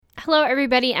Hello,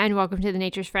 everybody, and welcome to the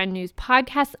Nature's Friend News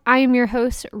Podcast. I am your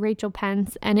host, Rachel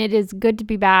Pence, and it is good to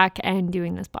be back and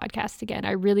doing this podcast again.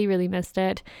 I really missed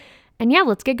it. And yeah,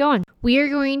 let's get going. We are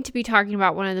going to be talking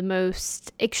about one of the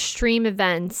most extreme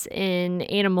events in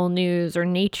animal news or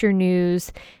nature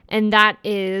news, and that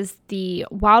is the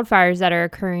wildfires that are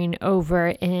occurring over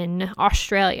in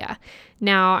Australia.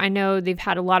 Now, I know they've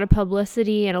had a lot of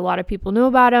publicity and a lot of people know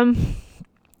about them.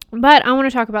 But I want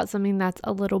to talk about something that's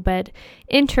a little bit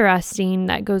interesting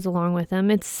that goes along with them.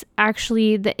 It's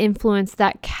actually the influence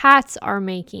that cats are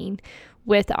making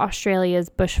with Australia's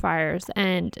bushfires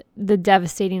and the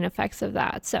devastating effects of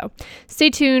that. So stay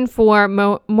tuned for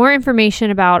more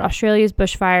information about Australia's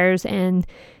bushfires and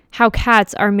how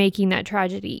cats are making that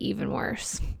tragedy even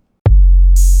worse.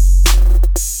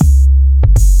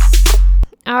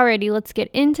 Alrighty, let's get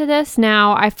into this.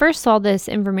 Now, I first saw this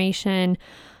information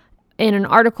in an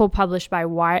article published by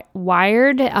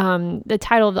Wired. The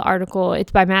title of the article,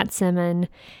 it's by Matt Simon,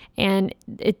 and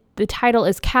the title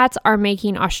is "Cats Are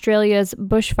Making Australia's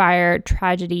Bushfire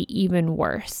Tragedy Even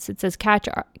Worse." It says cats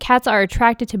are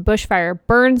attracted to bushfire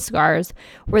burn scars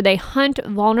where they hunt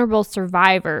vulnerable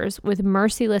survivors with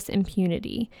merciless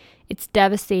impunity. It's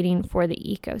devastating for the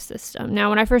ecosystem. Now,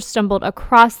 when I first stumbled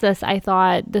across this, I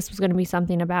thought this was going to be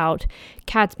something about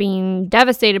cats being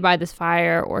devastated by this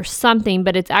fire or something,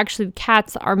 but it's actually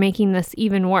cats are making this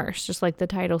even worse, just like the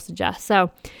title suggests.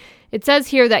 So it says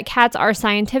here that cats are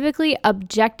scientifically,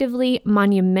 objectively,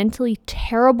 monumentally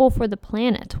terrible for the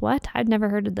planet. What? I've never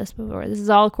heard of this before. This is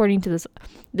all according to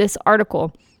this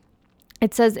article.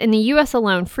 It says in the U.S.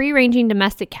 alone, free-ranging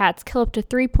domestic cats kill up to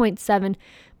 3.7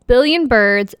 billion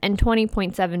birds and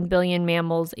 20.7 billion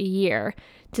mammals a year,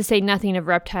 to say nothing of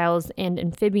reptiles and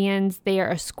amphibians. They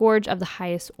are a scourge of the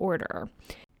highest order.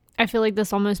 I feel like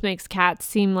this almost makes cats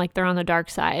seem like they're on the dark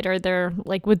side, or they're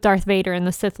like with Darth Vader and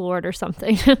the Sith Lord or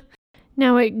something.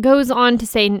 Now, it goes on to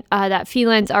say that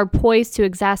felines are poised to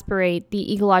exacerbate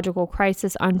the ecological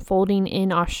crisis unfolding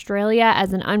in Australia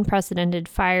as an unprecedented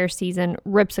fire season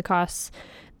rips across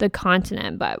the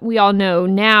continent. But we all know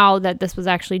now that this was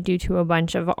actually due to a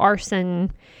bunch of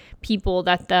arson people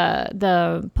that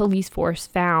the police force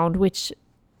found, which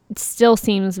still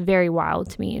seems very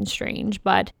wild to me and strange.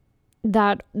 But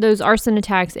that those arson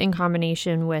attacks in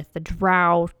combination with the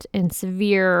drought and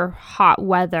severe hot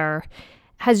weather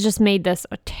has just made this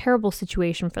a terrible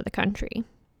situation for the country.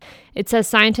 It says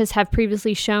scientists have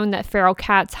previously shown that feral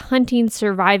cats hunting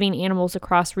surviving animals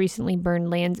across recently burned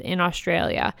lands in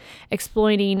Australia,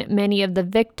 exploiting many of the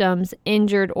victims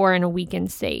injured or in a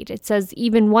weakened state. It says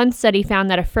even one study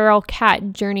found that a feral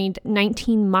cat journeyed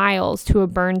 19 miles to a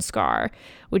burn scar,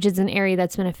 which is an area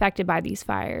that's been affected by these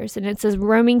fires. And it says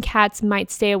roaming cats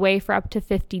might stay away for up to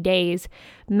 50 days,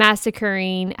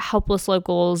 massacring helpless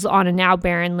locals on a now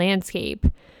barren landscape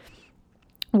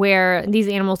where these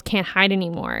animals can't hide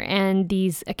anymore, and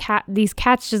these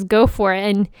cats just go for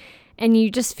it, and you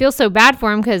just feel so bad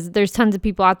for them because there's tons of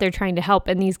people out there trying to help,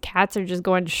 and these cats are just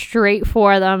going straight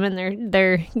for them, and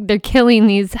they're killing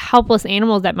these helpless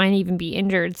animals that might even be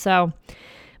injured. So,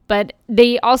 but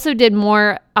they also did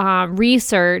more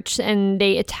research, and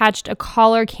they attached a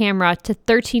collar camera to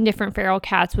 13 different feral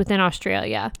cats within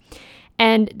Australia.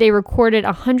 And they recorded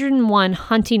 101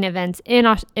 hunting events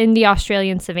in the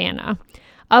Australian savanna,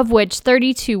 of which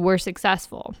 32 were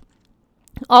successful.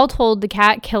 All told, the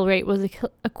cat kill rate was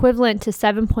equivalent to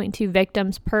 7.2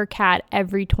 victims per cat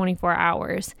every 24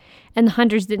 hours, and the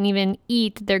hunters didn't even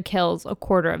eat their kills a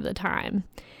quarter of the time.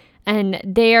 And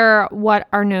they're what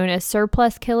are known as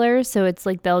surplus killers, so it's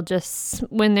like they'll just,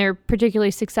 when they're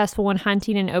particularly successful when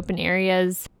hunting in open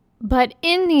areas. But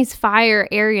in these fire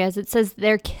areas, it says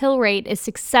their kill rate is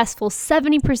successful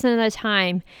 70% of the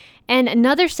time. And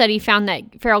another study found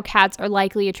that feral cats are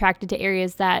likely attracted to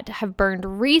areas that have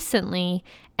burned recently,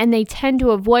 and they tend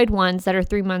to avoid ones that are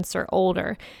 3 months or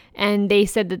older. And they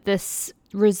said that this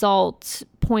result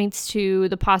points to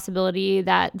the possibility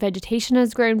that vegetation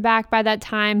has grown back by that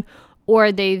time,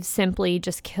 or they've simply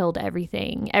just killed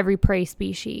everything, every prey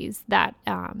species that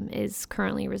is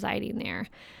currently residing there.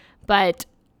 But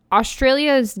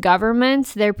Australia's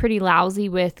government, they're pretty lousy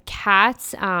with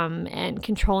cats and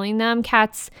controlling them.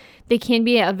 Cats, they can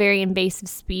be a very invasive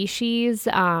species.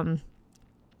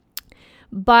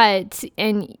 But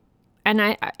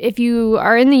if you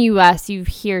are in the U.S., you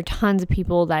hear tons of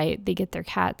people that they get their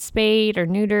cats spayed or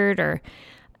neutered,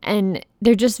 and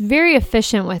they're just very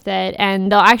efficient with it.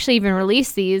 And they'll actually even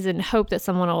release these and hope that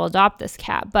someone will adopt this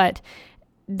cat. But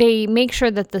they make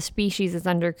sure that the species is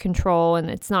under control and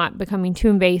it's not becoming too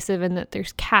invasive and that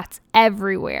there's cats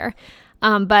everywhere.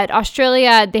 But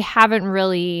Australia, they haven't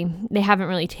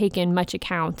really taken much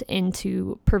account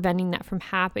into preventing that from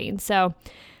happening. So,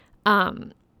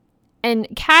 and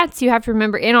cats, you have to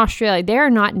remember, in Australia, they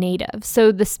are not native.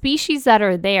 So the species that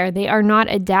are there, they are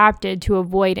not adapted to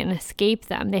avoid and escape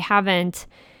them.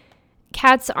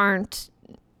 Cats aren't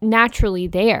naturally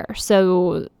there.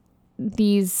 So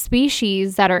these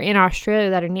species that are in Australia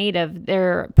that are native,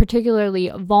 they're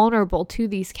particularly vulnerable to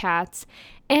these cats.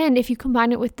 And if you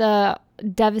combine it with the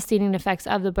devastating effects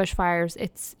of the bushfires,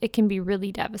 it can be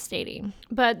really devastating.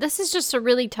 But this is just a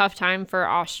really tough time for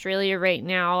Australia right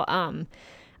now.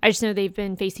 I just know they've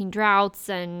been facing droughts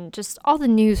and just all the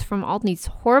news from all these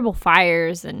horrible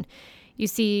fires, and you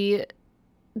see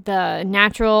the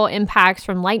natural impacts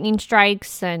from lightning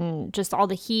strikes and just all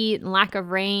the heat and lack of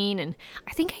rain. And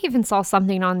I think I even saw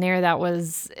something on there that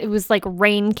it was like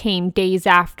rain came days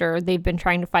after they've been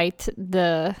trying to fight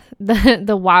the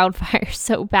wildfire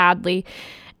so badly.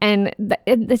 And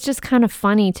it's just kind of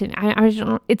funny to I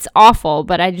don't, it's awful,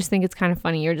 but I just think it's kind of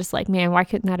funny. You're just like, man, why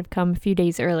couldn't that have come a few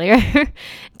days earlier?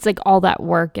 It's like all that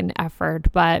work and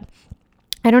effort. But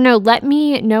I don't know. Let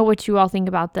me know what you all think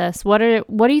about this. What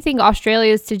do you think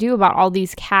Australia is to do about all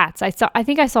these cats? I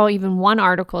think I saw even one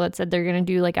article that said they're going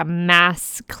to do like a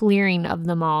mass clearing of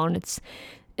them all,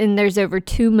 and there's over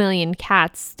 2 million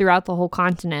cats throughout the whole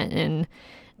continent, and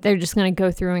they're just going to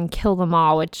go through and kill them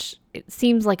all, which it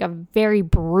seems like a very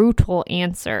brutal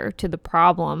answer to the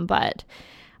problem, but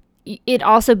it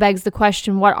also begs the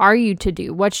question, what are you to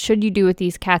do? What should you do with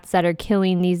these cats that are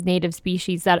killing these native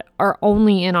species that are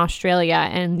only in Australia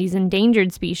and these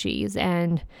endangered species?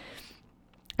 And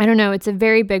I don't know, it's a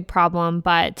very big problem,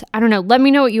 but I don't know. Let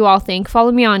me know what you all think.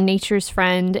 Follow me on Nature's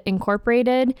Friend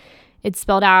Incorporated. It's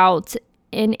spelled out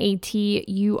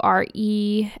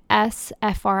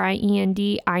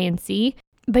NatureSfriendInc.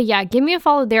 But yeah, give me a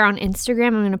follow there on Instagram.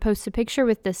 I'm going to post a picture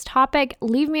with this topic.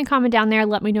 Leave me a comment down there.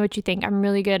 Let me know what you think. I'm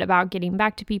really good about getting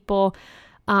back to people.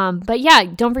 But yeah,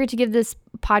 don't forget to give this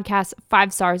podcast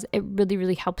 5 stars. It really,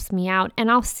 really helps me out. And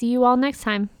I'll see you all next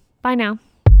time. Bye now.